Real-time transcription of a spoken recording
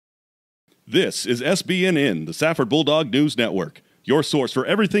This is SBNN, the Safford Bulldog News Network, your source for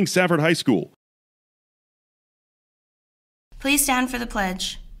everything Safford High School. Please stand for the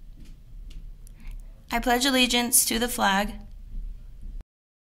pledge. I pledge allegiance to the flag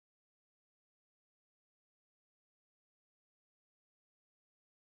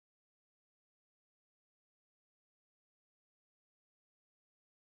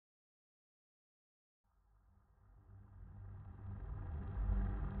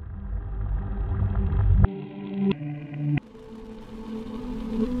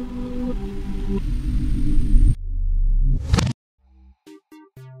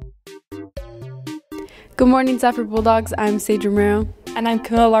Good morning, Safford Bulldogs. I'm Sage Romero. And I'm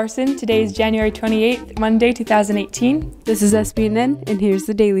Camilla Larson. Today is January 28th, Monday, 2018. This is SBNN, and here's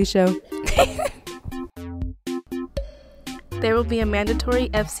the Daily Show. There will be a mandatory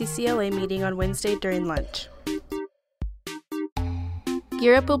FCCLA meeting on Wednesday during lunch.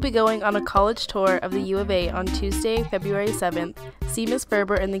 Gear Up will be going on a college tour of the U of A on Tuesday, February 7th. See Ms.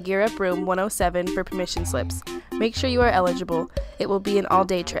 Berber in the Gear Up room 107 for permission slips. Make sure you are eligible. It will be an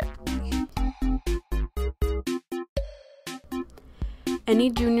all-day trip.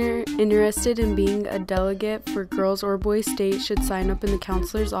 Any junior interested in being a delegate for girls or boys state should sign up in the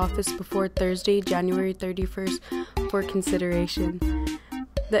counselor's office before Thursday, January 31st for consideration.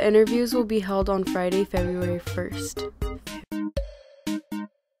 The interviews will be held on Friday, February 1st.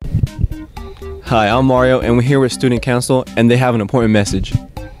 Hi, I'm Mario, and we're here with Student Council, and they have an important message.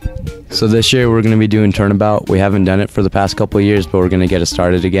 So this year we're going to be doing turnabout. We haven't done it for the past couple of years, but we're going to get it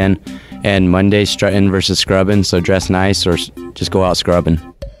started again. And Monday, strutting versus scrubbing, so dress nice or just go out scrubbing.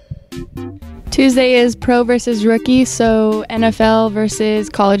 Tuesday is pro versus rookie, so NFL versus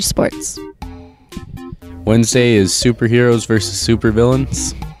college sports. Wednesday is superheroes versus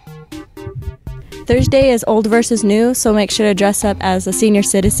supervillains. Thursday is old versus new, so make sure to dress up as a senior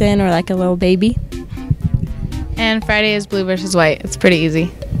citizen or like a little baby. And Friday is blue versus white. It's pretty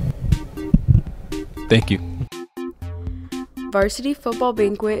easy. Thank you. Varsity football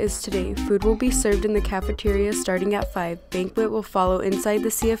banquet is today. Food will be served in the cafeteria starting at 5. Banquet will follow inside the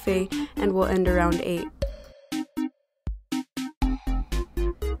CFA and will end around 8.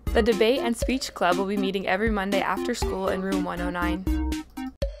 The Debate and Speech Club will be meeting every Monday after school in room 109.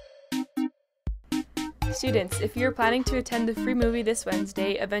 Students, if you are planning to attend the free movie this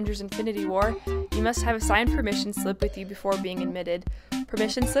Wednesday, Avengers Infinity War, you must have a signed permission slip with you before being admitted.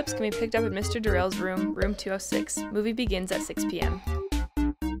 Permission slips can be picked up in Mr. Durrell's room, room 206. Movie begins at 6 p.m.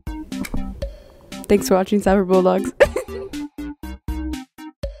 Thanks for watching Safford Bulldogs.